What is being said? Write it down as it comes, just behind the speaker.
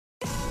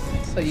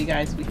So you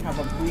guys, we have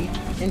a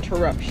brief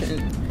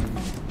interruption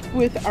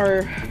with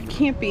our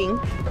camping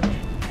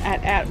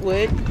at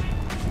Atwood.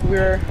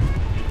 We're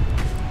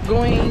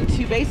going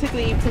to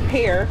basically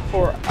prepare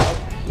for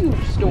a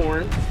huge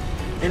storm,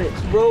 and it's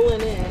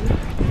rolling in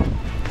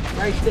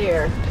right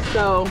there.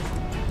 So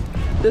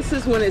this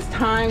is when it's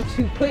time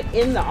to put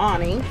in the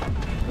awning.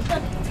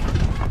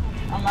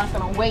 I'm not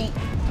gonna wait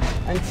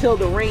until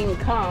the rain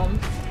comes.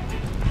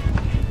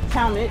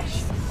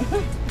 Talmadge.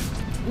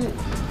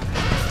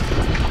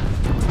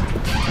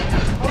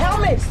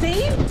 Talmadge,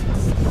 see?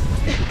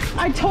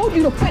 I told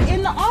you to put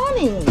in the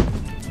awning.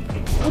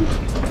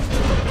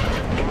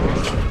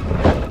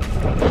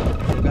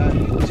 Now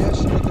you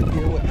just struck a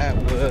deal with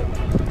Atwood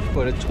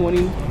for the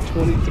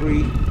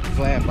 2023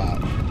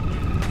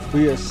 GlampOut.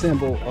 We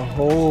assembled a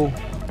whole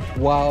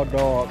wild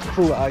dog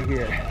crew out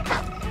here.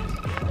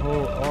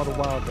 All the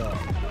wild dogs.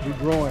 We're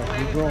growing.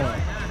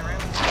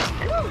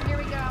 Woo, here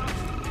we go.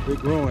 We're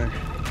growing.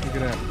 Look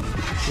at that.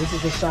 This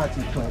is the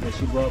Shanti plant that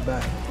she brought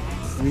back.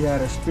 We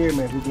had a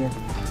spearmint who been.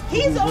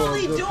 He's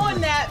only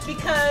doing that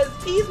because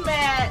he's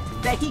mad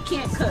that he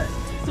can't cook.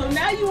 So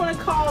now you want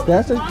to call.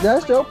 That's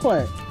your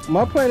plant.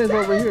 My plant is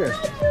over here.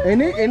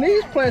 And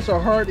these plants are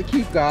hard to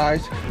keep,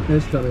 guys.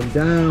 It's coming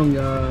down,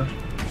 y'all.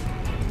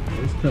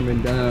 It's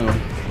coming down.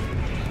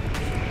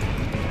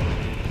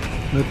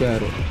 Look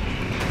at it.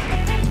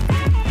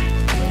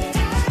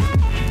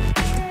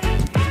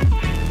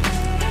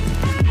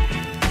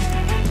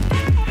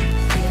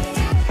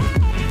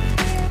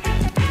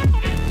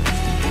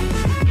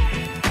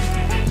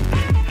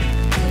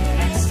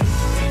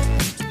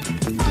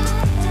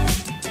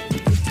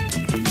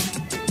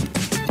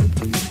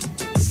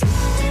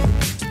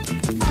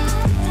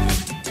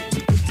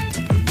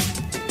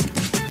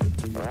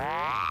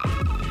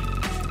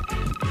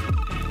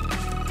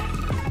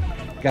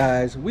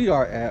 Guys, we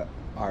are at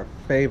our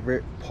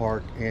favorite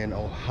park in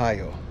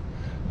Ohio.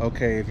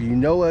 Okay, if you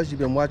know us, you've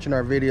been watching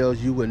our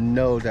videos, you would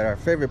know that our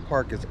favorite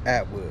park is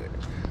Atwood.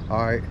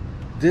 All right,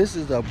 this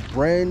is a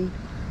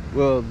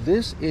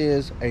this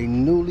is a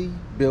newly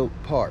built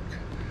park.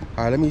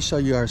 All right, let me show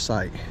you our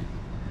site.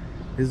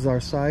 This is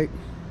our site.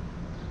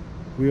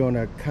 We're on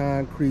a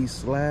concrete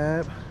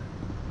slab.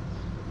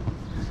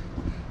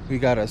 We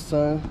got a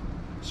sun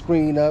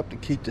screen up to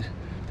keep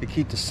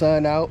the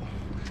sun out,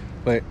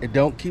 but it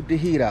don't keep the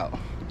heat out.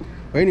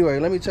 But anyway,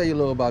 let me tell you a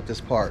little about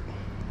this park.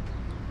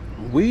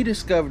 We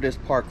discovered this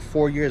park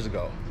 4 years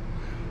ago.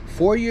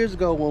 4 years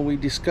ago when we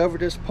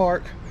discovered this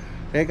park,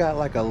 they got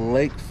like a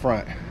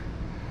lakefront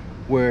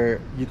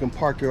where you can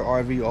park your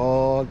RV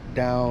all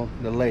down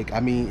the lake. I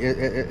mean,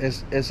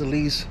 it's at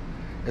least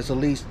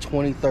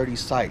 20-30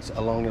 sites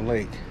along the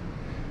lake.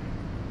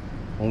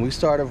 When we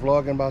started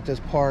vlogging about this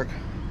park,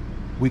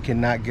 we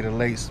cannot get a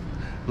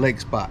lake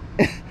spot.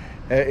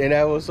 And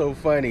that was so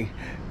funny.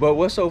 But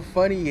what's so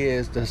funny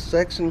is the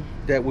section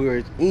that we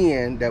were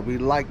in that we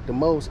liked the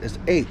most is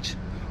H.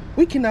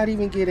 We cannot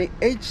even get an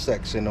H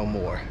section no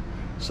more.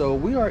 So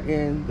we are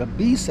in the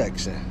B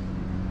section.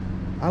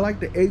 I like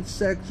the H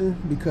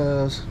section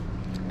because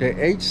the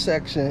H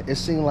section, it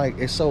seems like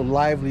it's so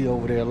lively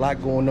over there. A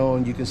lot going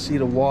on. You can see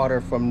the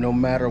water from no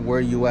matter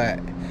where you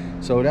at.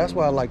 So that's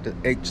why I like the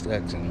H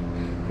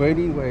section. But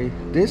anyway,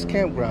 this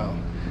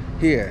campground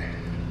here,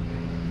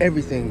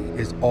 everything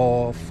is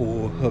all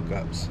full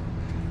hookups.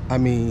 I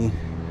mean,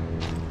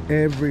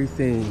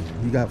 everything.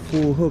 You got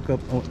full hookup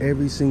on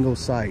every single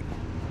site.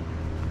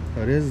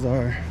 So this is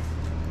our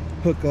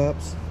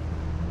hookups.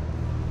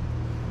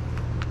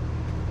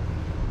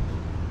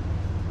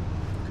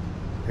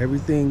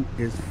 Everything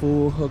is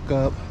full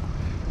hookup.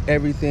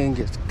 Everything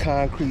is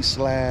concrete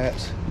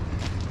slabs.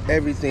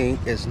 Everything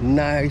is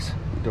nice.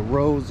 The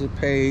roads are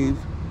paved.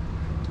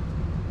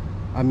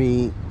 I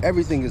mean,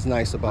 everything is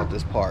nice about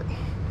this park.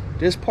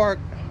 This park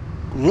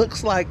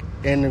looks like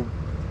a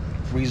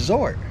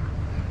resort.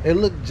 It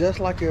looked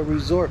just like a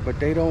resort, but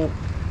they don't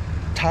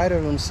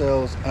title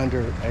themselves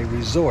under a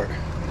resort.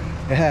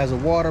 It has a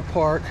water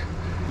park.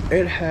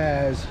 It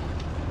has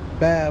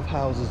bath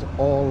houses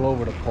all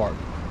over the park.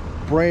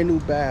 Brand new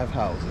bath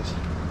houses.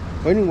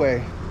 But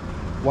anyway,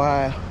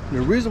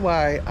 the reason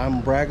why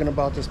I'm bragging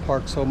about this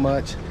park so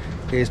much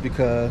is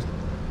because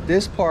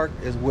this park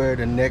is where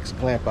the next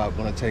GlampOut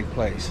going to take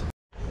place.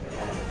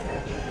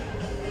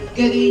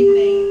 Good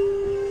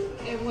evening,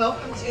 and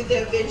welcome to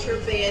the Adventure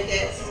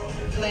Bandits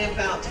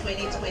GlampOut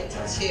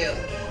 2022.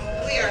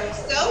 We are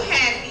so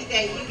happy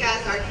that you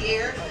guys are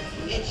here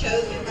and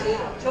chosen to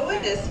join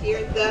us here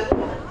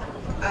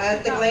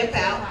at the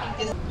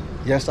GlampOut.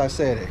 Yes, I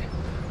said it.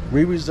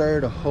 We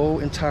reserved a whole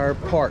entire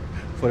park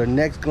for the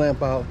next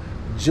GlampOut,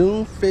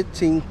 June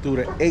 15th through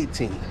the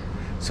 18th.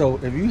 So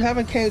if you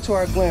haven't came to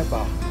our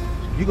GlampOut,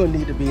 you're gonna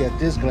need to be at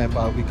this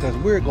GlampOut because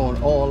we're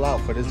going all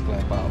out for this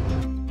GlampOut.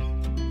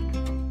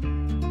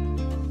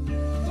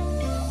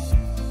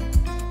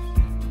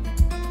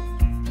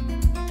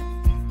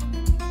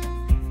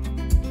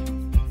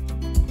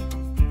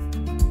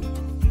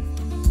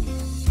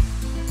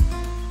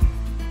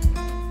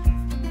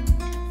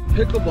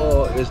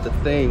 Pickleball is the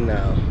thing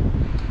now.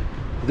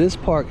 This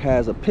park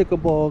has a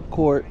pickleball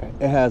court,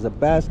 it has a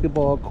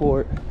basketball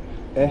court,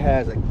 it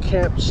has a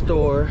camp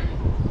store,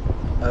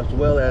 as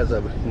well as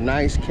a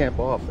nice camp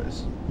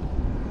office.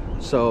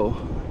 So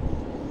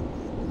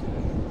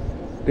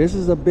this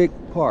is a big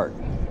park.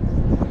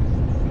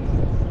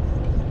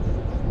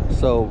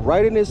 So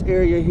right in this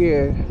area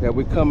here that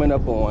we're coming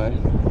up on,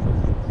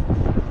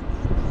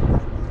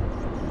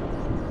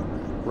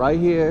 right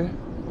here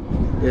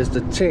is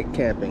the tent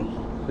camping.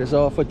 This is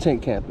all for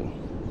tent camping.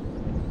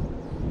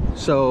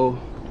 So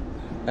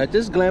at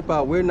this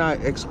GlampOut, we're not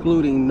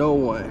excluding no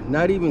one,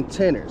 not even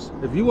tenters.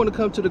 If you want to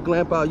come to the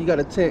GlampOut, you got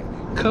a tent,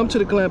 come to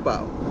the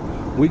GlampOut.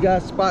 We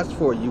got spots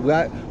for you.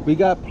 We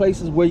got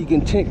places where you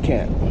can tent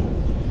camp.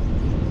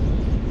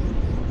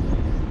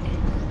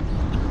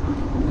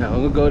 Now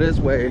I'm gonna go this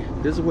way.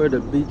 This is where the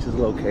beach is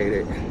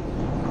located.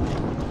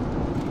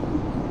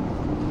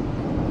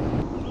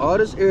 All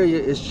this area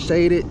is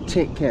shaded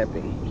tent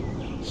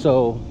camping.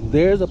 So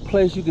there's a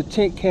place you can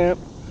tent camp.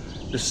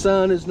 The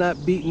sun is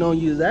not beating on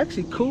you. It's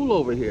actually cool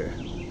over here.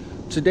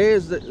 Today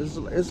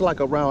it's like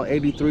around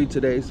 83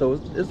 today, so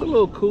it's a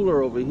little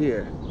cooler over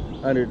here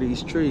under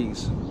these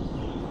trees.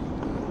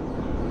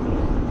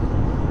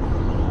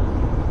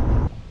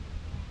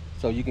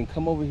 So you can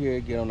come over here,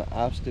 get on the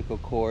obstacle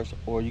course,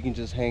 or you can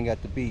just hang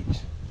at the beach.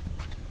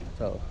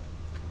 So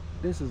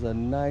this is a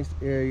nice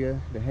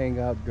area to hang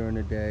out during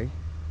the day.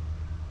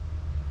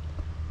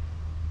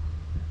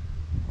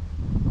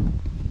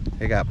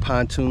 They got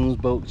pontoons,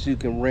 boats you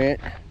can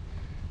rent.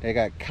 They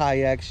got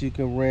kayaks you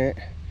can rent.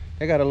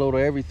 They got a load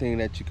of everything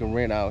that you can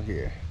rent out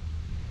here.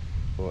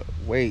 But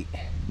wait,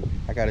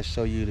 I gotta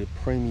show you the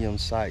premium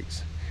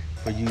sites.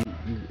 For you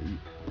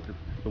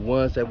the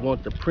ones that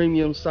want the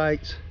premium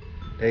sites,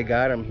 they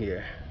got them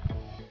here.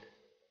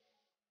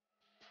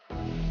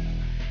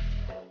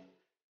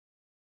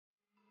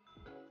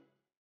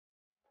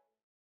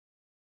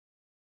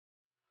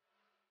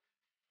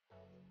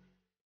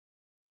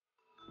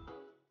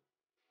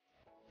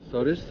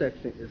 So this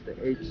section is the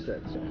H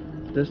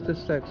section. This is the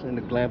section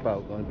the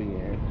GlampOut going to be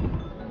in,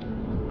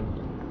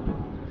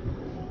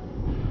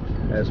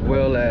 as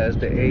well as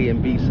the A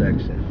and B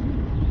section.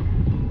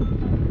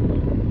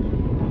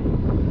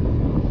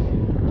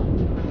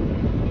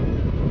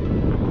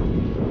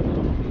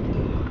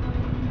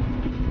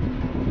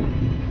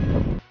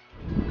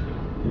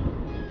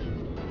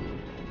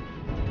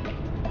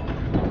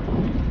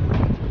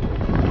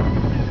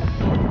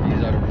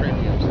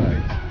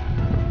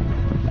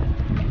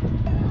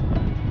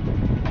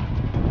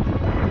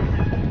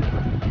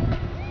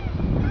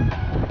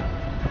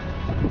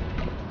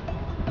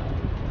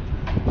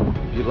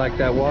 Like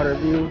that water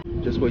view,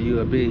 just where you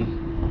would be.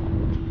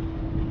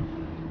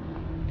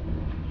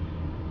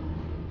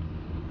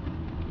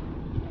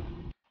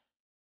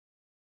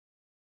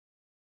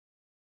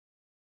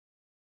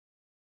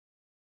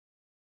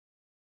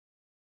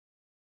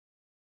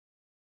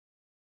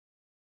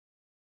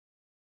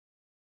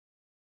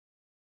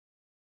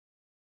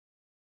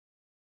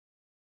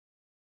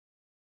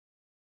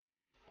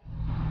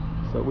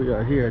 So we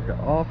are here at the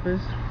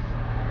office.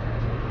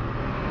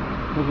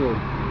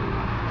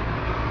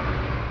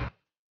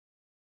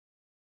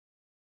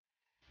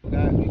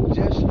 Guys, we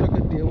just struck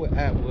a deal with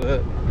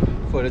Atwood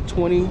for the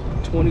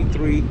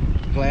 2023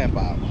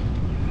 GlampOut.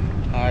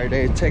 Alright,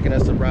 they're taking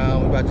us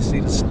around. We're about to see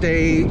the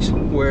stage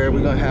where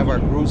we're gonna have our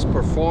groups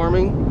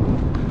performing.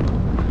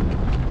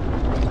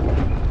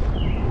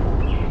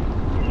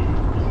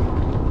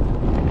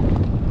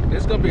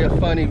 It's gonna be a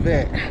fun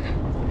event.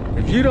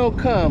 If you don't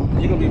come,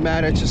 you're gonna be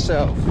mad at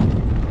yourself.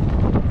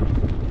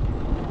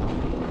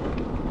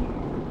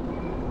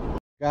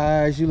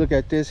 Guys, you look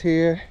at this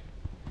here.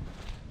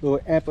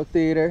 Little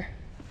amphitheater.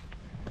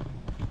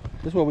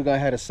 This is where we're gonna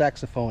have a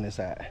saxophonist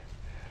at.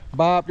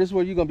 Bob, this is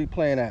where you're gonna be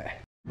playing at.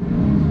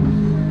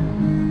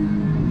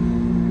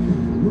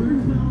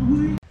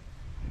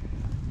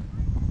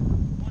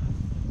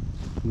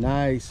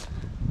 Nice,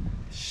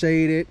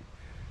 shaded,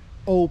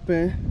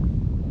 open.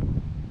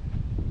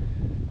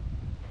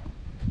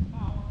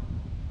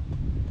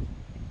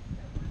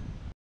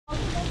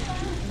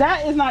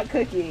 That is not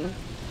cooking.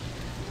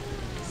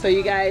 So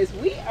you guys,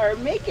 we are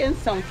making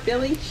some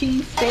Philly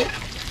cheesesteak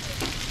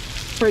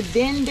for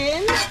Din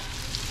Din.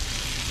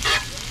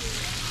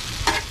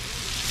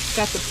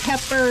 Got the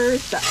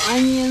peppers, the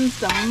onions,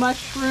 the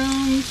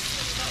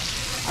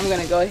mushrooms. I'm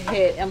gonna go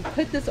ahead and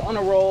put this on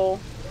a roll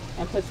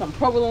and put some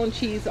provolone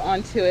cheese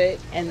onto it,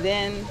 and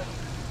then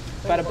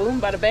bada boom,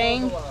 bada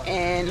bang,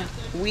 and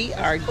we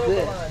are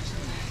good.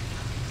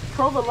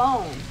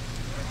 Provolone.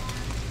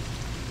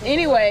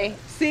 Anyway,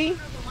 see?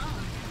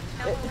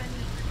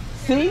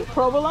 See,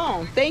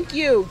 provolone. Thank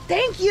you.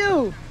 Thank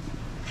you.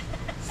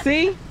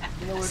 See?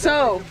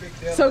 So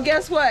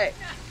guess what?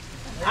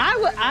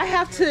 I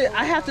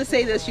have to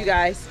say this, you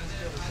guys.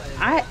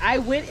 I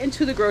went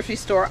into the grocery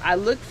store. I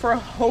looked for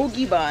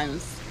hoagie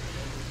buns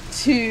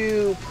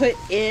to put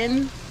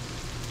in,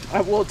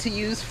 well, to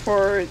use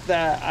for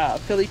the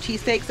Philly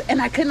cheesesteaks,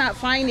 and I could not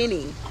find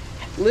any.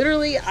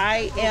 Literally,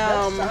 I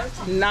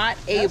am not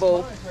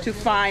able to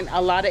find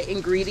a lot of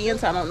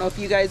ingredients. I don't know if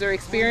you guys are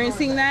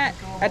experiencing that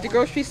at the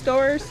grocery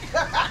stores,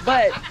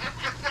 but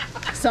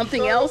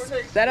something else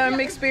that I'm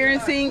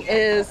experiencing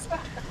is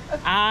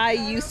I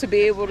used to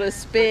be able to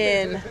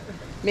spend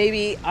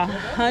maybe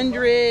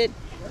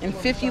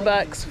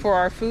 $150 for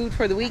our food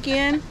for the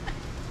weekend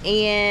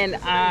and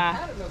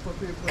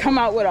come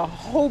out with a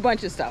whole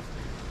bunch of stuff.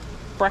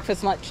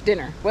 Breakfast, lunch,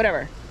 dinner,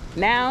 whatever.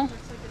 Now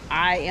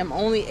I am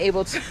only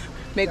able to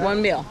make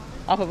one meal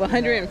off of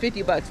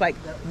 $150. Like,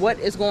 what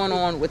is going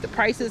on with the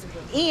prices,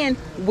 and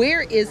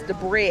where is the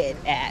bread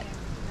at?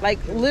 Like,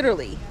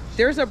 literally,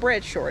 there's a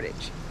bread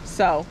shortage.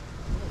 So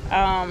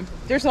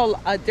there's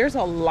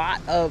a lot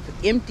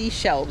of empty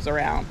shelves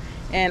around,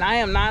 and I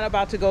am not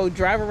about to go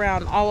drive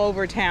around all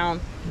over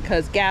town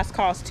because gas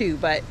costs too,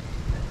 but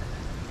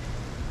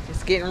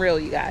it's getting real,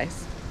 you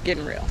guys.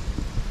 Getting real.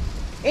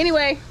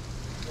 Anyway,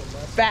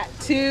 back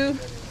to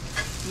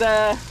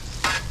the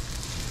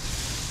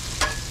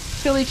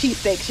Philly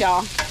cheesesteaks,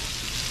 y'all.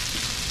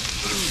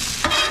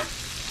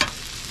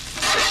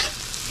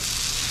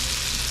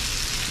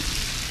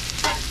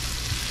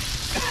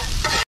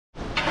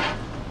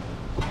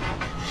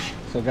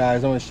 So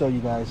guys, I want to show you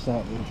guys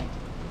something.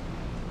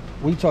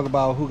 We talk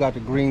about who got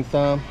the green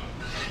thumb.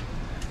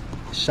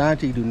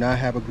 Shanti do not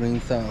have a green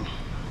thumb.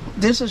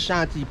 This is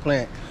Shanti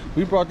plant.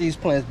 We brought these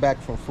plants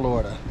back from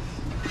Florida.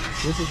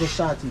 This is the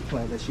Shanti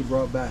plant that she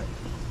brought back.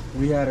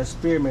 We had a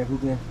spearmint who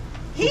can.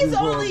 He's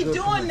only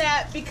doing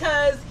that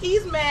because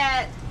he's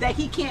mad that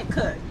he can't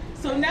cook.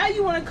 So now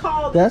you want to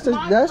call this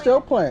that's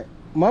your plant.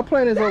 My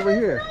plant is over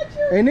here.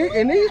 And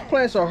these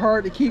plants are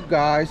hard to keep,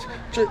 guys.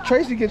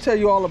 Tracy can tell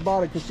you all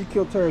about it because she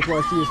killed hers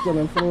while she was still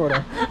in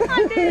Florida.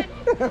 I did.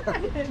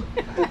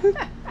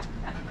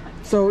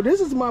 So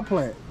this is my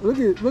plant.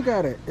 Look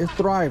at it. It's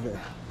thriving.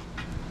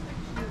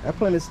 That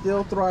plant is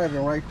still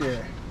thriving right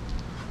there.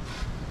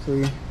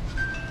 See?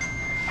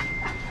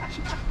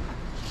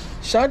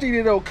 Shanti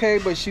did okay,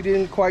 but she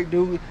didn't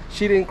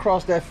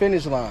cross that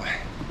finish line.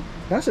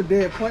 That's a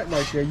dead plant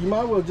right there. You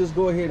might well just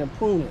go ahead and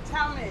prune it.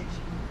 Talmadge,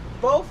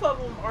 both of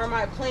them are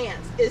my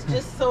plants. It's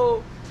just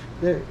so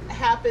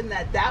happened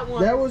that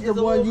one. That was the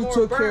one you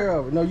took care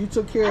of. No, you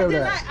took care of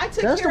that. I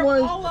took care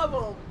of all of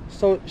them.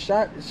 So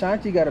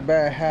Shanti got a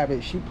bad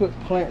habit. She put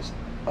plants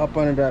up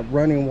under that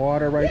running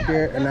water right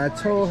there, and I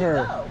told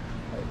her,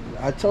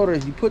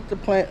 if you put the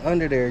plant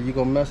under there, you're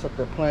gonna mess up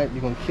the plant,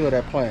 you're gonna kill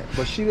that plant.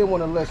 But she didn't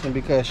want to listen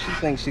because she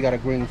thinks she got a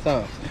green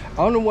thumb.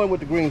 I'm the one with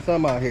the green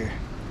thumb out here.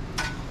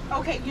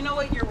 Okay, you know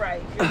what? You're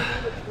right. You're the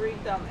one with the green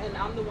thumb, and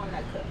I'm the one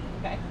that cooked.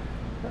 Okay.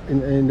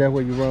 And that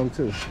way you're wrong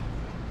too.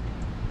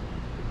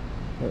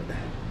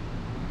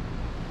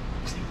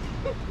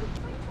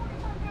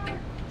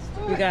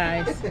 You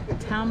guys,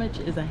 Talmadge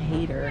is a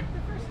hater.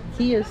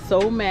 He is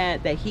so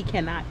mad that he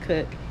cannot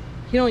cook.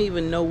 He don't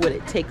even know what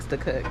it takes to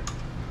cook.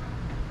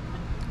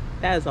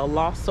 That is a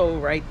lost soul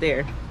right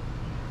there.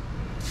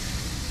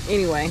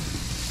 Anyway.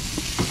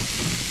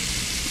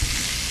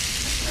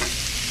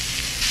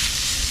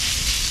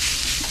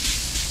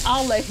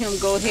 I'll let him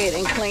go ahead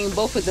and claim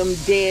both of them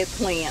dead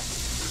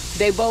plants.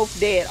 They both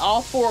dead.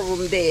 All four of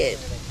them dead.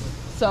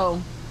 So,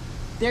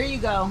 there you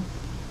go.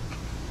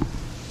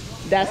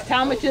 That's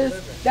Talmadge's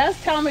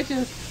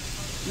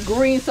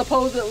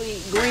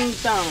supposedly green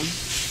thumb.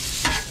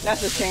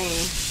 That's a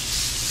shame.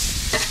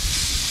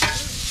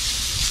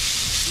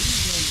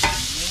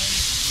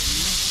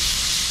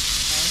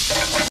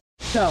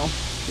 So,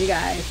 you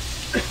guys,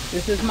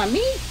 this is my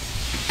meat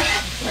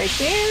right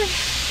there.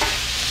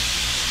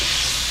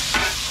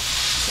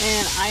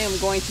 And I am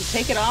going to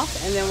take it off,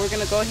 and then we're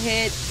going to go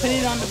ahead, put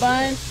it on the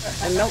bun,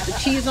 and melt the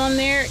cheese on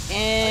there,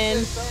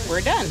 and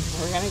we're done.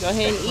 We're going to go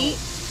ahead and eat,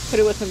 put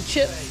it with some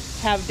chips,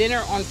 have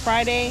dinner on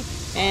Friday,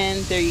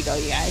 and there you go,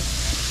 you guys.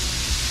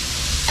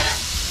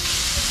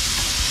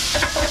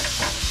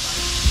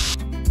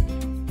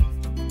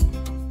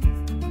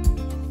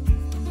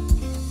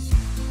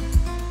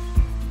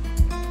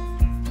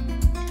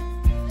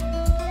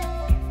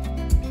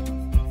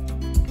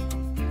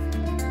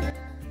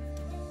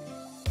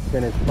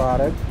 Finished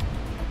product.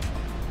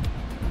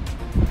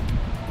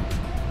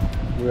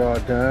 We're all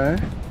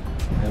done,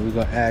 and we're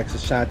gonna ask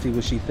Ashanti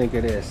what she think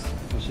of this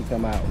when she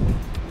come out.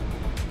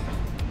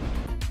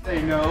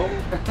 Say no.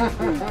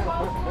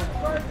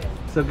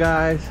 So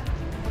guys,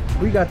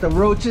 we got the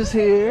roaches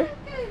here.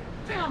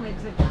 Tell me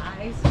the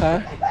guys. Huh?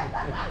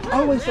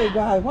 I always say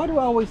guys. Why do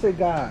I always say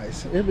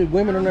guys? There be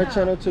women on that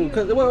channel too.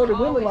 Cause well, the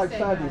women like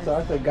Shanti, so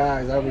I say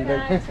guys. I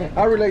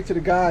relate to the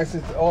guys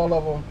since all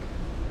of them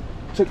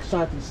took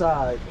Shanti's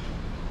side.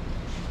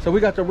 So we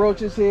got the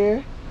roaches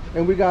here,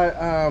 and we got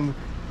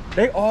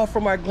they all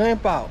from our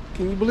GlampOut.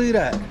 Can you believe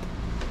that?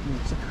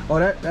 Oh,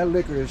 that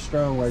liquor is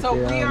strong right there. So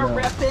we are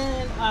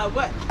repping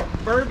what?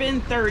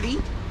 Bourbon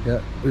 30.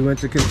 Yeah, we went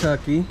to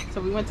Kentucky.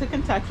 So we went to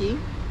Kentucky.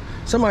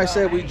 Somebody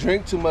said we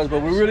drink too much,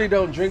 but we really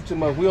don't drink too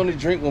much. We only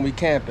drink when we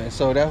camping,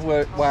 so that's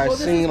why it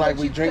seems like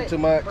we drink too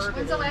much.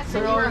 When's the last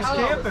time you were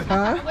home?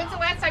 Huh? When's the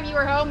last time you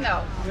were home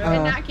though,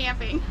 and not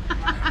camping?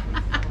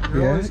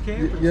 You're always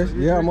camping. Yes, so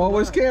yeah, I'm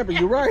always camping.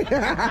 You're right.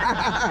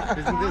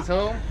 Isn't this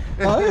home?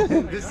 Oh, yeah.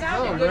 This is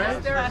home,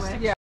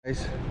 right? Yeah.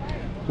 Guys,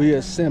 we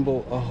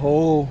assembled a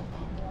whole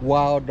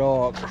wild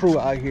dog crew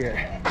out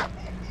here.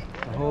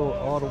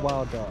 All the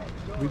wild dogs.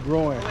 We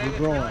growing. Ooh,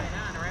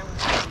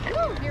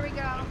 here we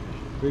go.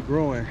 We're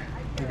growing.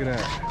 Look at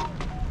that.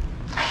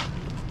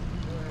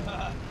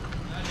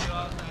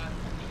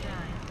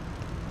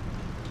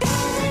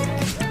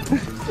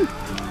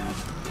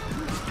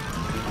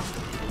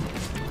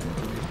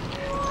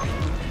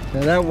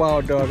 Now that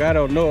wild dog I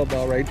don't know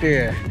about right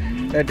there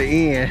at the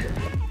end.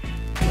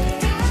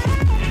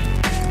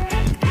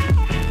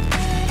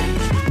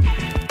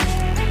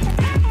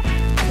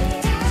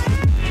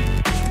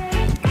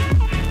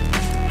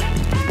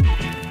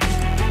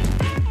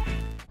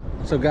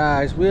 So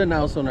guys, we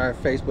announced on our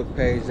Facebook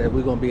page that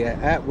we're gonna be at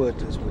Atwood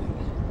this week.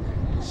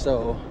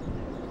 So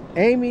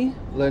Amy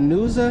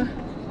Lanuza,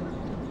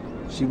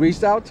 she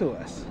reached out to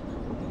us.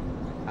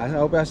 I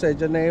hope I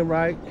said your name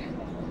right.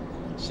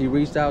 She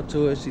reached out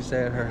to us. She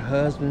said her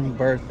husband's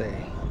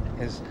birthday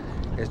is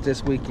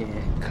this weekend.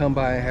 Come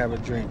by and have a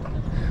drink.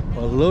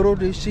 Well, little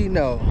did she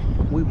know,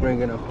 we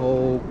bringing a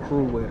whole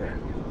crew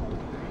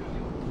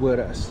with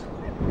us.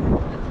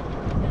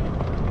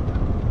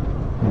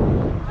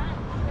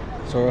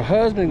 So her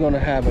husband's gonna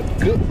have a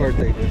good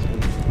birthday this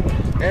week.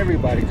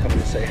 Everybody coming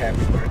to say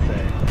happy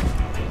birthday.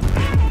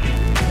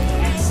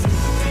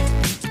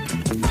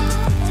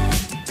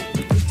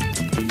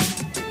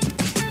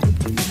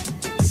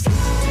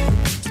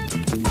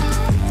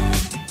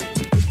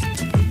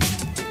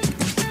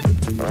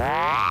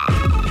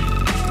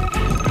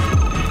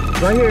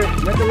 Right here,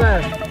 make a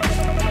left.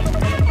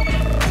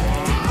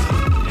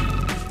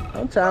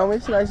 I'm Tommy,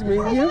 it's nice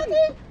meeting you.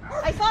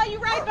 I saw you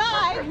right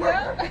by.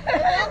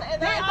 And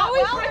then I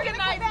always thought, well,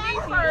 recognize me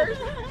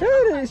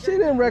first. She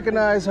didn't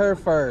recognize her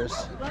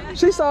first.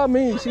 She saw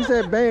me. She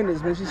said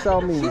Bandits, but she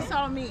saw me. She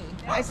saw me.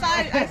 I saw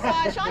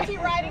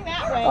Shanti riding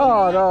that way.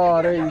 Oh,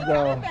 no, there you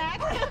go.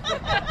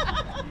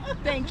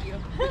 Thank you.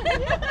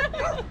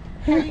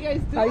 How you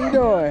guys doing? How you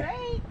doing?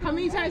 How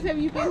many times have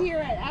you been here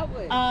at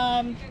Atwood?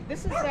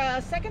 This is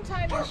second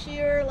time this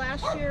year.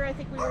 Last year, I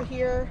think we were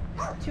here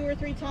 2 or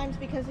 3 times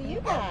because of you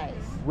guys.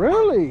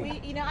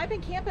 Really? You know, I've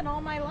been camping all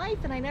my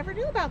life, and I never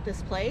knew about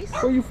this place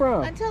Where you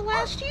from? until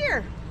last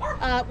year.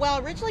 Well,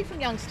 originally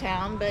from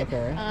Youngstown, but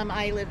Okay.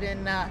 I live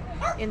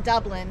in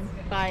Dublin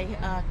by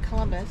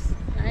Columbus.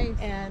 Nice.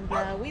 And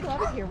we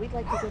love it here. We'd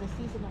like to go to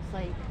seasonal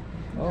site.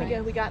 Oh.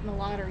 We got in the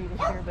lottery this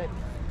year, but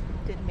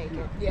didn't make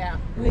it. Yeah,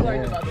 we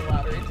learned about the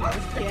lottery too.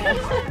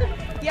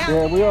 Yeah.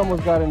 Yeah, we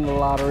almost got in the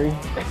lottery.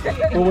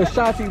 And with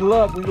Shanti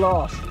luck, we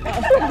lost.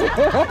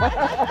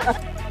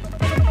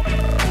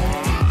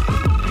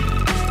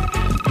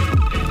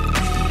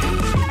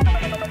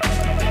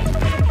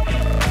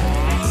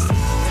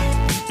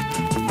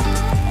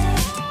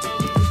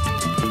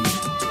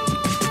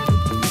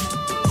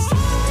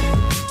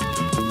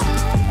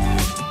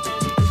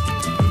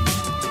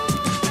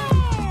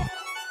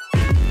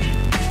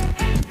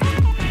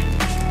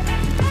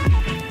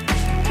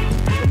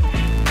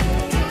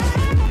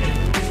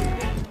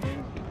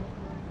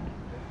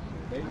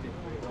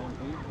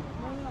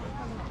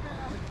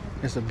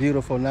 It's a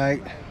beautiful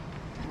night.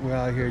 We're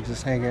out here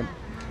just hanging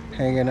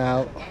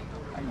out,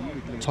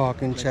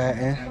 talking,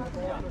 chatting.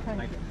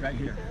 Right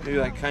here. Maybe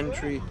like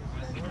country.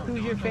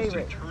 Who's your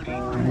favorite? We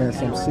met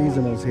some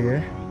seasonals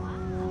here.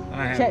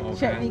 I have all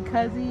Chetney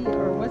Cuzzy,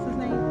 or what's his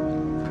name?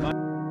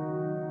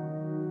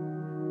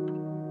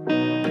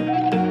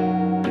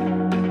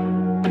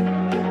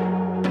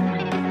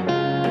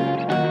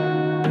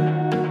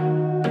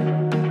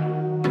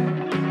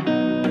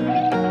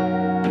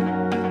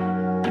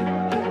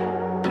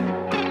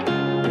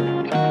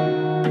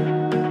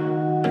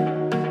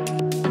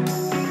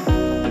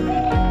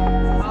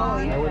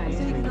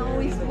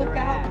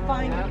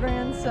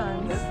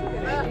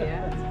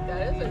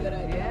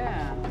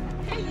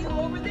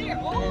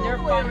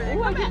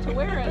 Oh, I get to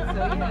wear it, so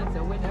yeah, it's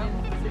a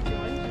win-win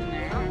situation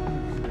there.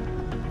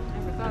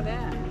 Never saw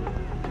that.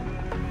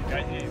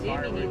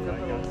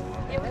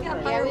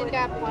 Yeah, we've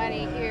got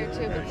plenty here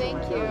too, but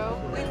thank you.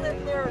 We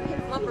live near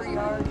his lumber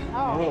yard.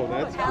 Oh,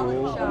 that's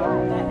cool.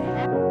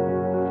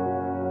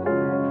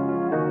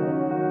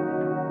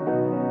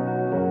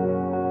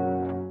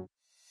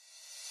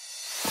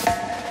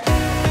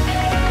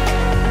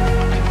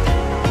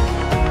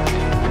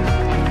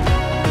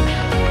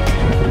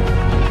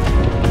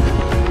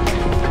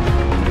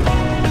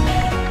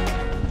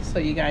 So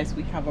you guys,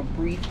 we have a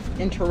brief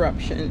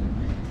interruption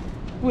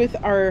with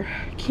our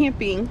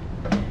camping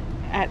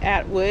at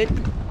Atwood.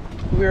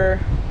 We're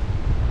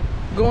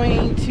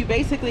going to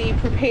basically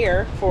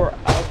prepare for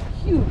a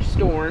huge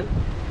storm,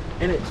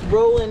 and it's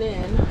rolling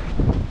in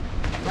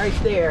right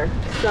there.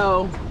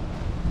 So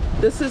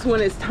this is when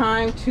it's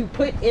time to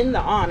put in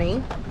the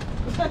awning.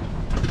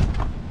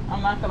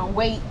 I'm not gonna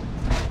wait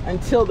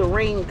until the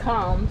rain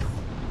comes.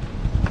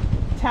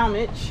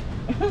 Talmadge.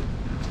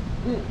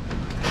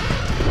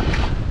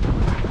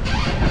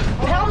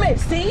 Talmadge,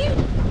 see?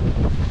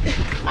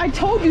 I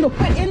told you to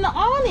put in the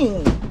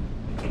awning.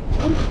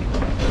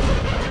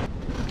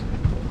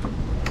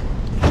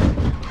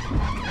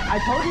 I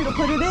told you to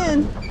put it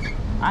in.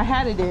 I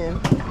had it in.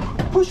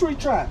 Push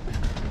retract.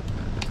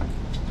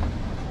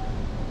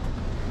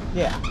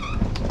 Yeah.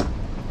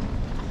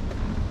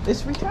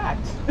 This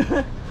retracts.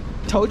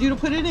 Told you to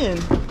put it in.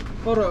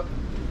 Hold up.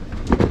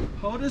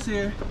 Hold this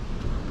here.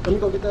 Let me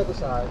go get the other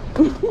side.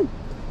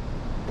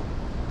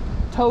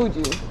 Told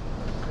you.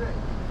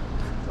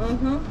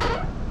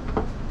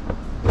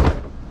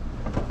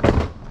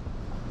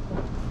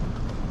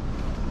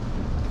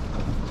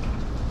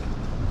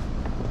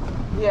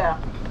 Yeah.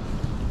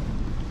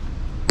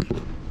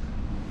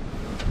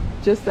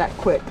 Just that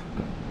quick.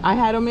 I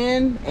had him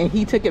in and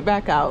he took it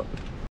back out.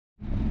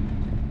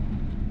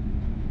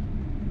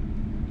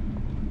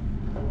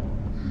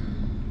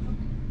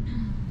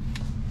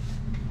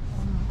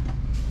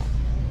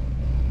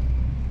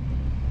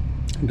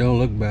 Don't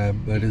look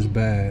bad, but it's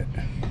bad.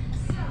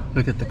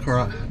 Look at the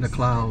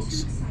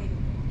clouds.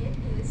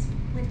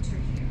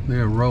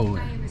 They're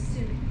rolling.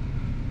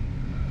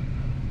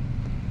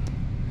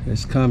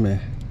 It's coming.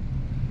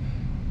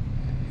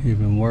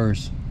 Even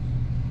worse.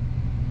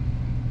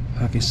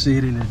 I can see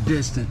it in the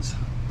distance.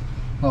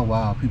 Oh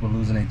wow, people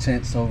losing their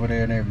tents over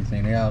there and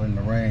everything. They out in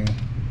the rain.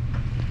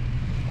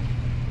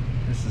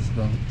 This is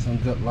some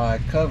good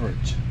live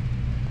coverage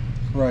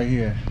right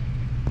here.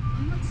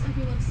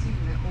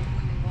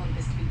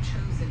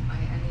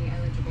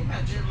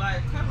 I did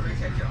live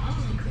coverage at your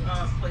own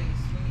place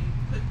when you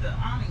put the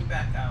awning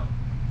back out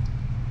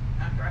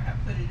after I had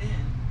put it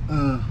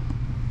in.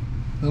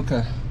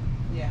 Okay.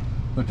 Yeah.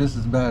 But this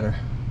is better.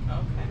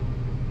 Okay.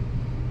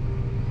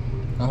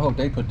 I hope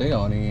they put their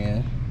awning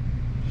in.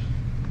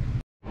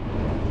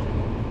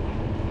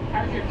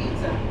 How's your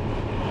pizza?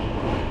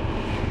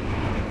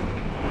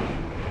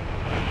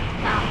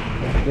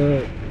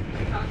 Good.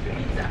 How's your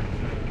pizza?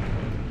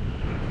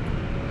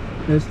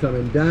 It's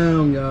coming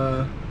down,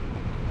 y'all.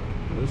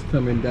 It's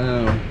coming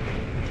down.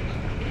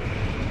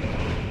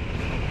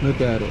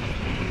 Look at it.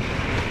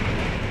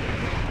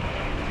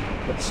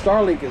 But the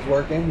Starlink is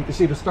working. You can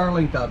see the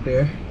Starlink out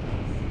there.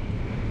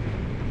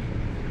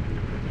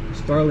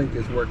 Starlink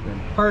is working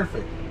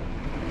perfect.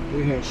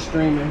 We're here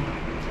streaming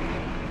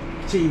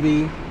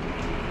TV.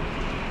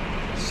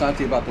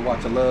 Santi about to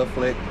watch a love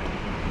flick.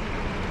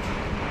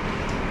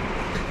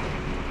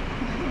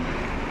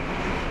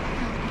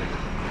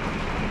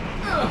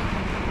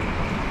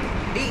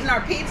 Eating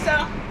our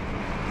pizza.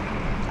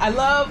 I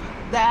love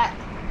that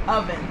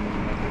oven.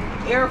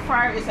 Air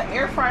fryer. It's an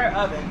air fryer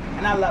oven,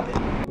 and I love it.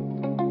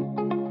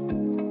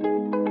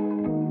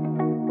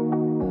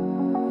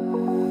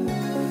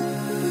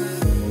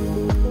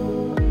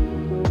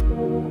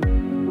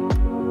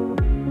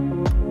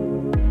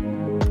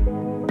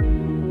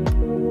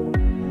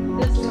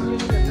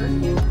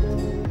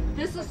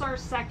 This is our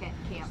second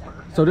camper.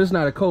 So this is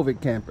not a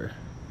COVID camper.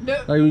 No,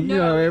 Like, you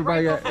know,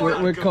 everybody right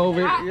got with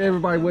COVID.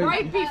 Everybody went.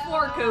 Right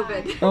before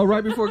COVID. Oh,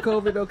 right before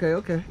COVID. Okay,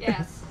 okay.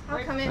 Yes.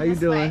 I'll come in How you this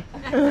doing?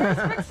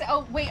 way.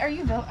 Oh, wait, are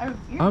you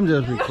I'm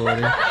just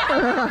recording.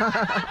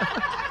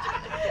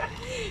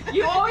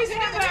 You always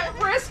have that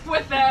risk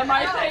with them,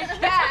 I think.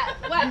 That.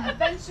 What?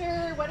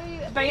 Adventure? What are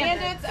you?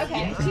 Bandits?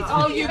 Okay.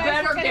 Oh, you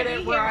better get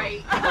it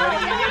right.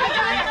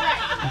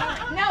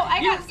 No, I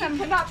You got some.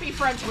 cannot be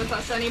friends with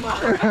us anymore.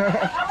 Oh,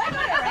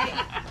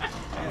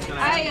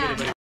 I got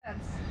it right.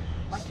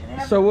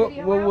 So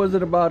what was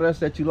it about us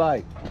that you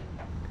liked?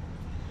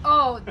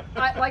 Oh,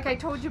 like I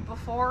told you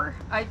before,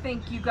 I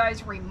think you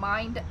guys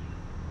remind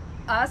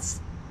us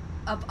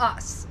of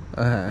us.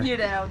 You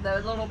know,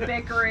 the little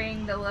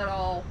bickering, the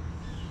little,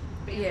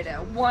 you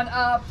know,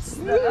 one-ups,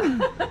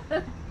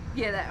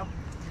 you know.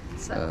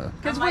 So,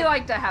 because we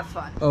like to have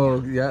fun.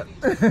 Oh yeah.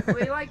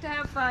 We like to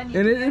have fun.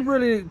 And it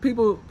really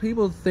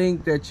people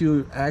think that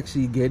you're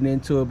actually getting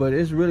into it, but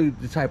it's really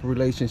the type of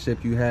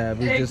relationship you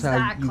have. It's just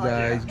how you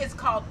guys. It's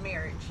called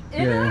marriage.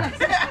 Yeah.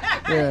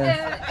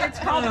 Yeah. It's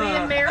called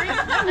being married.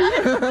 It's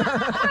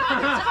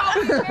called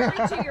being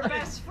married to your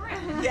best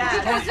friend. Yeah.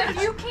 Because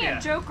if you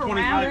can't joke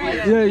around with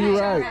Yeah, you're each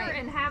right. other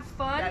and have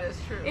fun, That is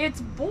true.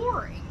 it's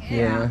boring.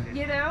 Yeah. And,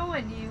 you know,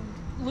 and you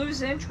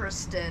lose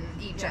interest in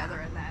each other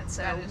in that.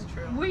 So That is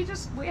true.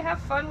 we have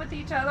fun with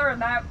each other,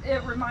 and that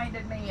it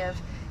reminded me of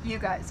you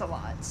guys a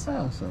lot. So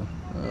Awesome.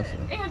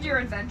 and your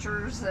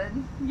adventures,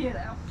 and you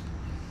know.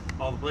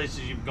 All the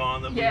places you've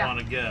gone that Yeah. we want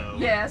to go.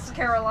 Yes,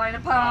 Carolina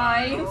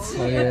Pines.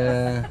 Oh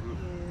yeah.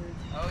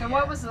 And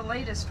what was the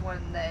latest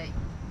one that you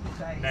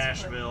guys?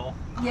 Nashville.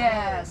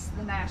 Yes,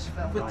 the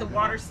Nashville With the one.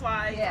 water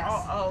slide. Yes.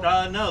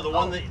 No, the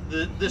one that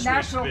this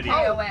National week's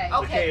video. KOA.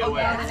 Okay. The Oh, KOA.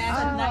 yeah,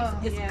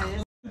 that's nice.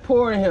 It's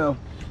Pouring him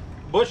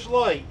Bush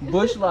Light.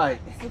 Bush Light.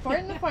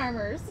 Supporting the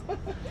farmers.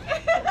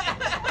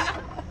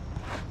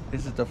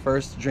 This is the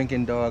first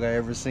drinking dog I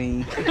ever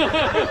seen.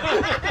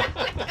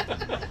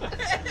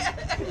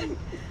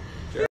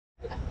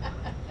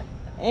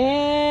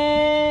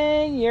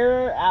 And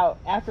you're out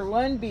after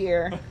one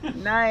beer.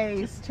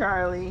 Nice,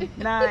 Charlie.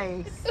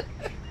 Nice.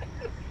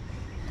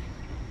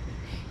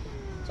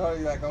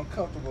 Totally like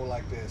uncomfortable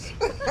like this.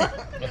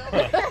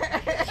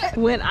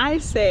 When I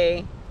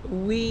say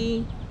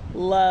we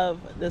love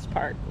this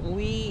park.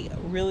 We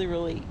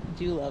really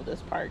do love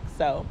this park.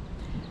 So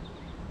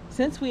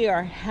since we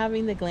are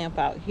having the glamp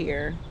out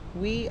here,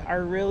 we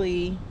are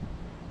really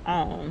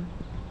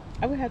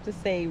I would have to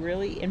say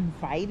really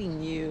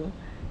inviting you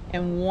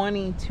and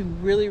wanting to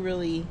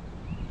really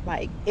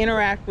like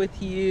interact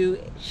with you,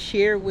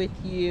 share with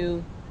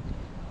you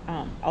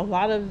a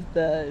lot of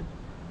the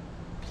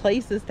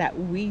places that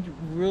we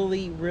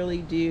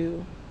really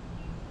do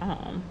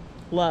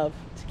love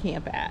to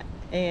camp at.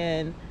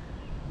 And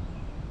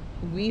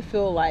we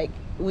feel like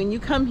when you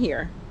come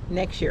here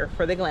next year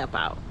for the glamp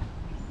out,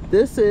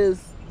 this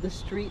is the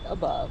street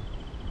above,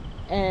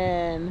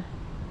 and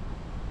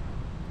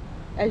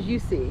as you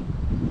see,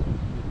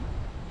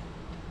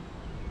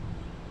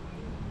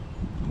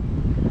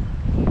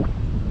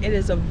 it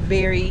is a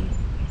very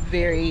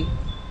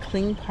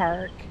clean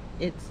park.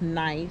 It's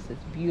nice,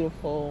 it's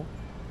beautiful.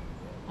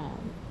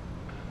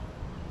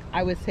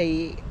 I would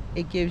say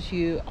it gives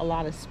you a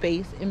lot of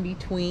space in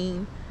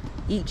between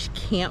each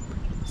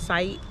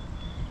campsite,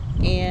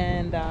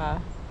 and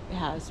it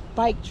has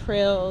bike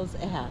trails,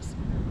 it has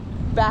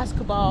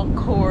basketball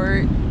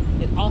court,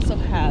 it also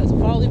has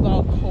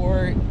volleyball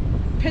court,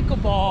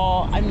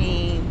 pickleball. I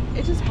mean,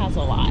 it just has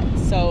a lot.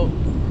 So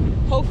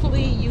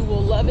hopefully you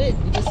will love it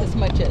just as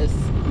much as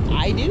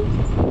I do.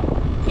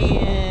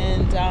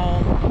 And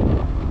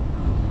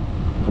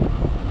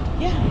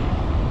yeah.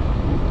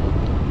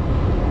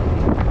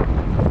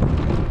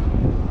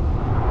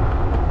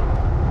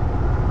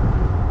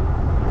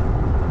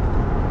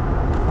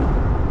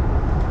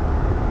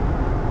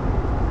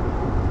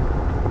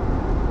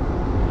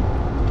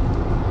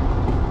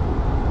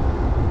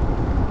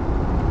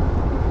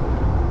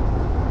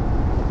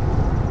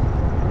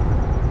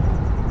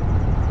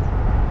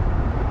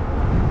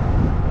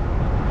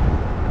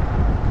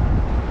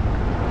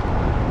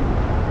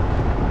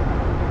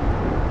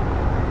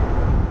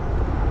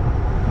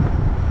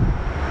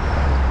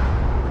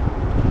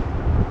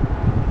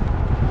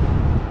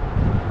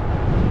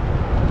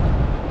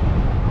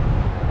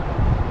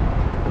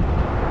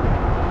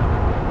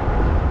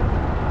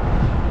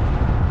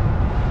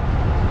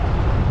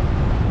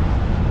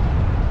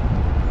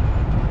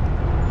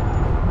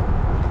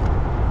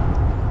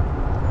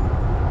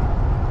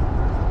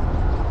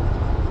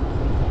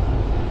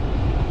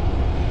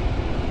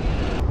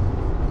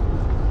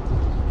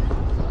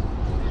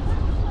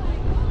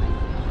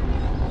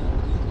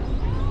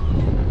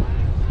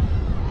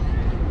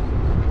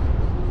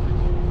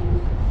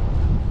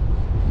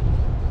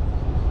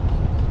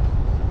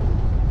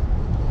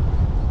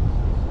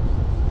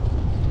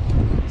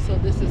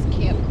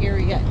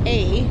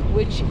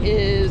 Which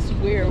is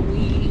where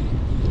we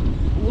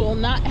will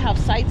not have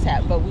sites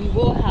at, but we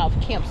will have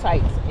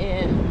campsites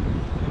in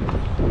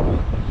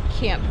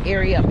Camp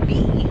Area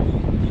B.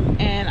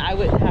 And I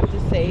would have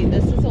to say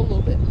this is a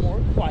little bit more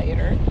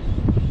quieter,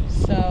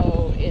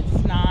 so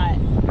it's not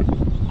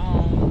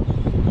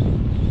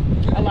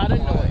a lot of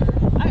noise.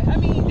 I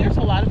mean, there's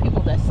a lot of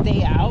people that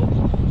stay out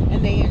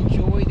and they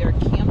enjoy their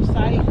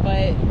campsite,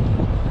 but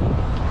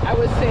I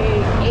would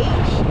say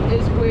H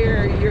is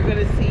where you're going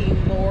to see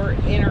more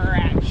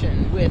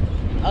interaction with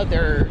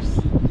others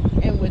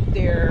and with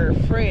their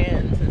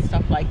friends and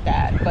stuff like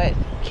that. But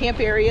Camp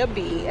Area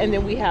B, and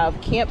then we have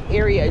Camp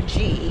Area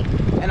G,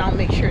 and I'll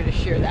make sure to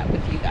share that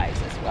with you guys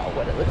as well,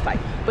 what it looks like.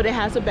 But it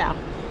has a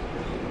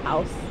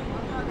bathhouse.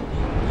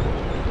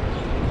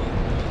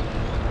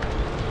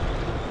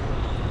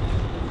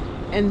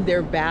 And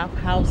their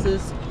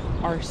bathhouses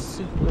are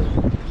super.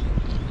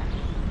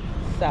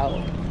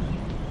 So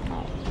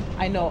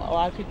I know a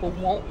lot of people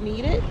won't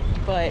need it,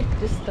 but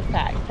just the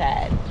fact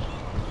that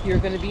you're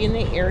going to be in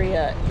the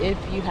area, if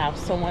you have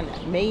someone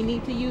that may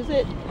need to use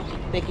it,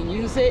 they can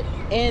use it.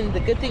 And the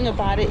good thing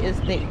about it is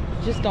they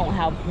just don't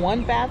have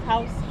one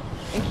bathhouse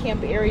in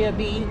Camp Area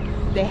B,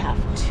 they have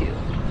two.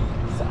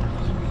 So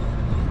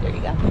there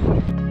you go.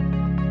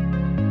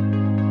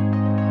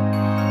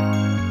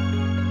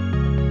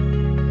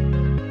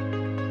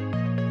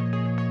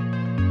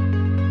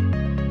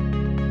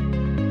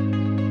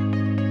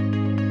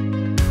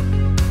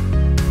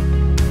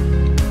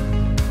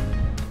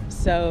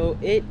 So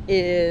it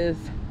is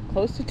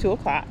close to 2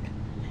 o'clock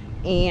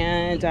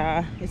and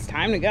it's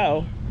time to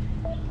go.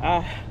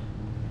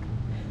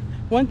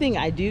 One thing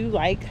I do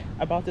like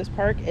about this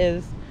park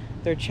is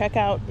their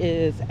checkout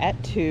is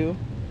at 2,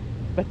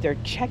 but their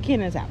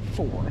check-in is at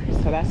 4.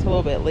 So that's a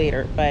little bit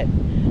later, but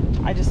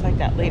I just like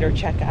that later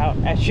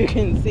checkout. As you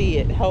can see,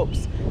 it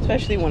helps,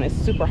 especially when it's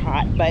super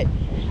hot. But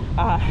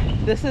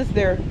this is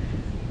their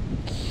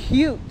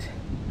cute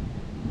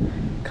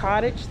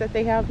cottage that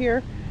they have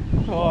here.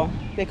 Well,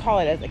 they call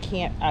it as a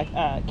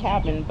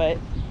cabin, but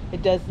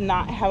it does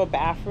not have a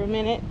bathroom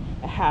in it.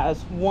 It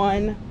has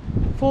one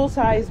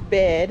full-size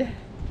bed.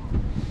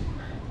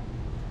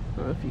 I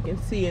don't know if you can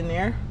see in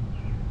there.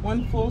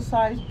 One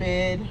full-size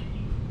bed,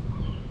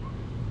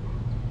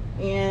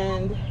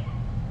 and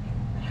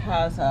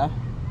has a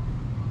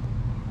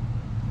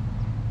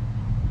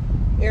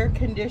air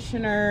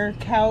conditioner,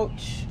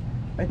 couch,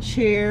 a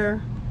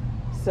chair,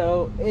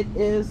 So it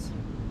is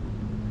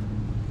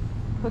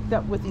hooked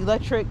up with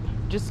electric,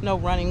 just no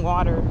running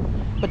water.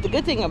 But the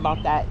good thing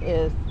about that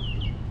is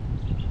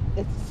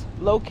it's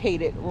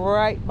located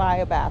right by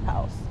a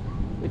bathhouse,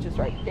 which is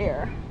right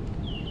there.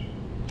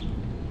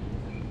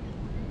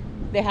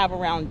 They have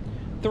around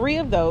 3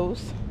 of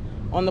those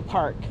on the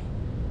park.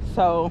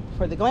 So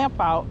for the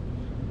GlampOut,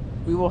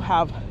 we will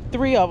have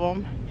 3 of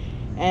them,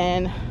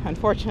 and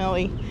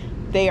unfortunately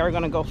they are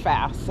going to go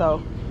fast.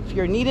 So if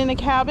you're needing a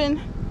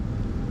cabin,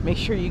 make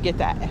sure you get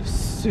that as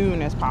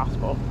soon as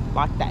possible.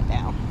 Lock that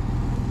down.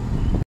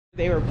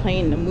 They were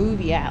playing the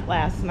movie at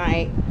last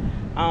night.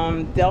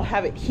 They'll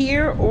have it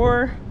here,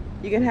 or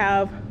you can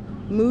have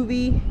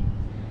movie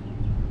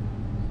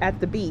at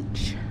the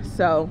beach.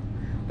 So,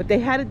 but they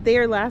had it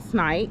there last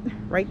night,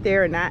 right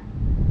there in that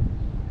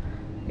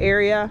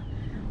area.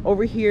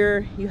 Over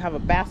here you have a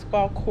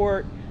basketball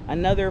court,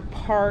 another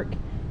park,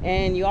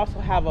 and you also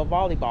have a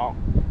volleyball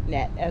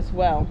net as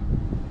well.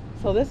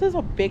 So this is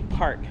a big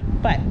park,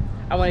 but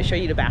I want to show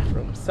you the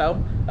bathrooms.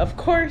 So of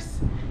course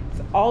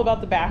it's all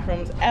about the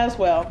bathrooms as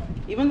well,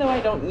 even though I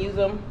don't use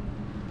them.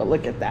 But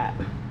look at that,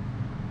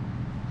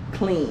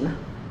 clean.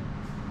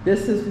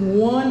 This is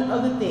one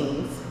of the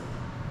things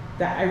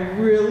that I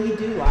really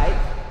do like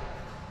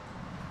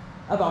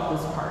about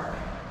this park,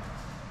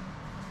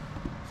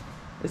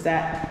 is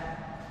that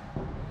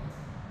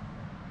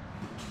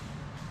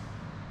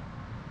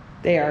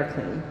they are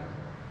clean.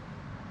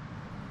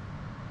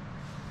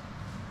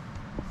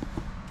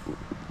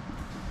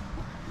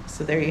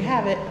 So there you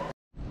have it.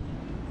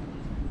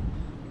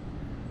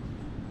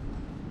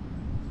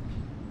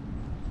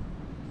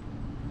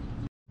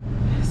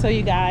 So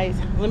you guys,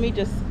 let me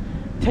just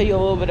tell you a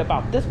little bit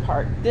about this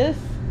part. This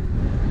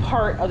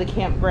part of the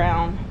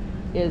campground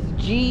is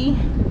G,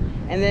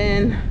 and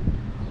then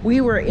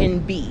we were in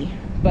B,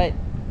 but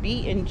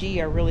B and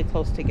G are really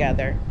close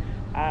together.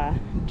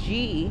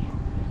 G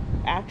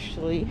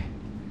actually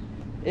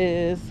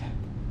is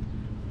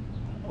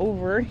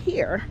over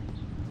here.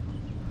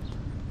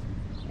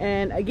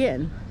 And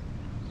again,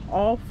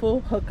 all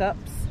full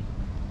hookups.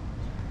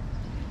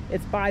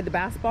 It's by the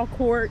basketball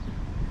court,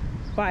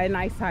 by a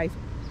nice sized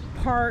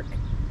park,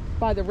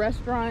 by the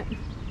restaurant.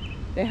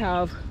 They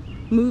have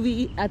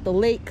movie at the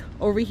lake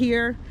over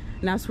here,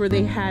 and that's where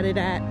they had it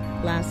at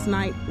last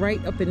night,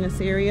 right up in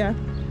this area.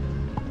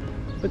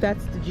 But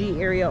that's the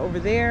G area over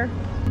there.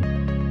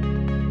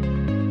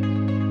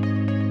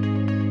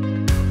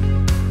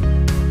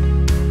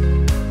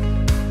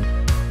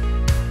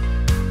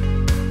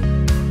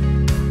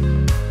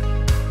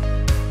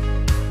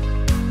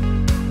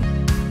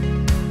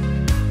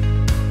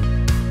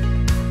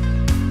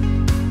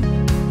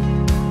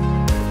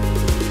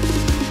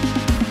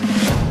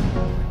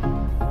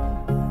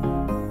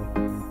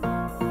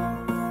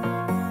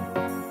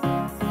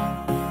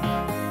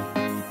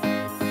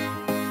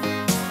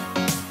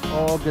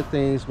 All good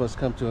things must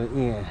come to an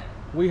end.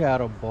 We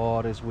had a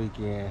ball this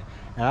weekend,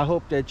 and I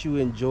hope that you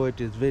enjoyed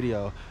this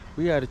video.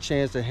 We had a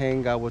chance to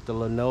hang out with the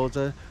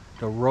Lanosa,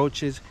 the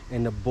Roaches,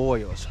 and the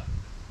Boyles.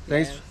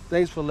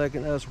 Thanks for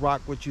letting us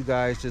rock with you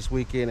guys this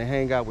weekend and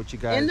hang out with you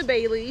guys. And the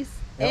Baileys.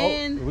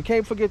 And we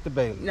can't forget the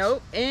Baileys.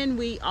 Nope. And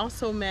we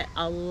also met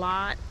a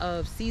lot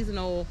of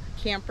seasonal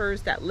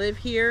campers that live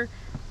here.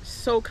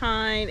 So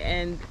kind,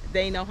 and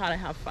they know how to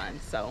have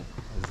fun. So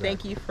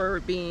Thank you for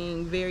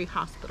being very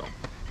hospitable.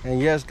 And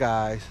yes,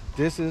 guys,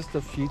 this is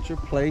the future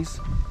place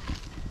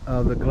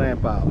of the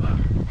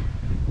GlampOut,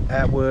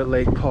 Atwood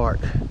Lake Park.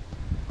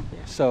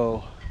 Yeah.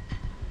 So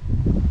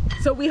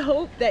we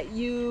hope that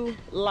you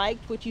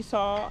liked what you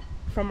saw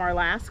from our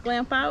last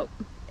GlampOut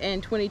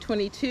in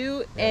 2022.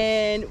 Yes.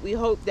 And we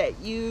hope that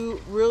you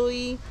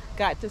really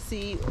got to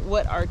see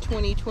what our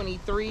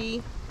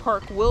 2023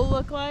 park will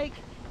look like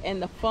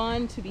and the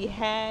fun to be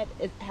had.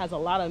 It has a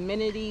lot of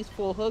amenities,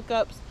 full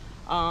hookups.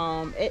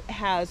 It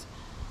has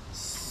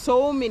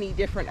so many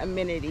different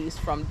amenities,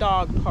 from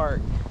dog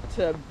park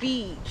to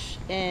beach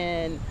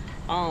and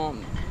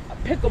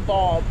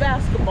pickleball,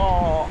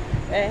 basketball.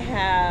 It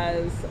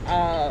has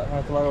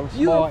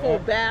beautiful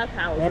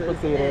bathhouses,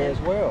 amphitheater as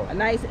well, a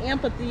nice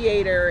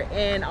amphitheater,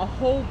 and a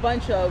whole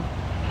bunch of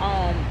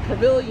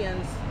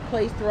pavilions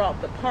placed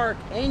throughout the park.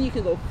 And you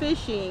can go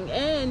fishing,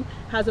 and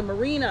has a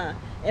marina,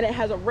 and it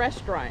has a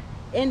restaurant,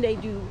 and they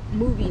do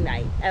movie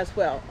night as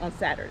well on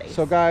Saturdays.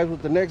 So guys,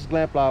 with the next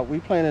GlampOut, we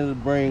planning to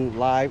bring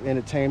live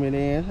entertainment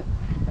in.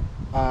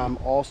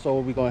 Also,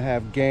 we're gonna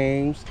have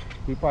games.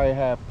 We probably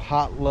have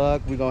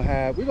potluck. We're gonna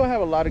have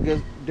a lot of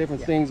good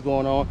different things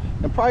going on,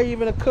 and probably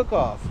even a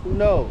cook-off. Who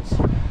knows?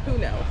 Who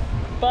knows?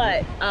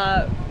 But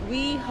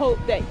we hope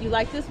that you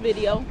like this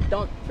video.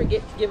 Don't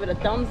forget to give it a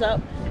thumbs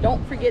up.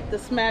 Don't forget to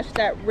smash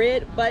that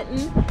red button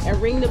and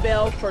ring the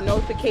bell for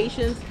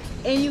notifications.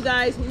 And you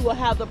guys, we will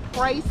have the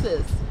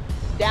prices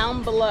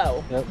down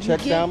below. Yep,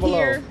 check down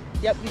below.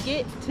 Yep, you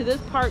get to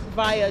this park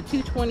via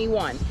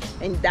 221,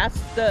 and that's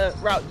the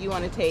route you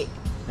want to take.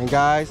 And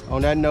guys,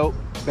 on that note,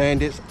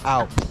 Bandits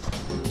out.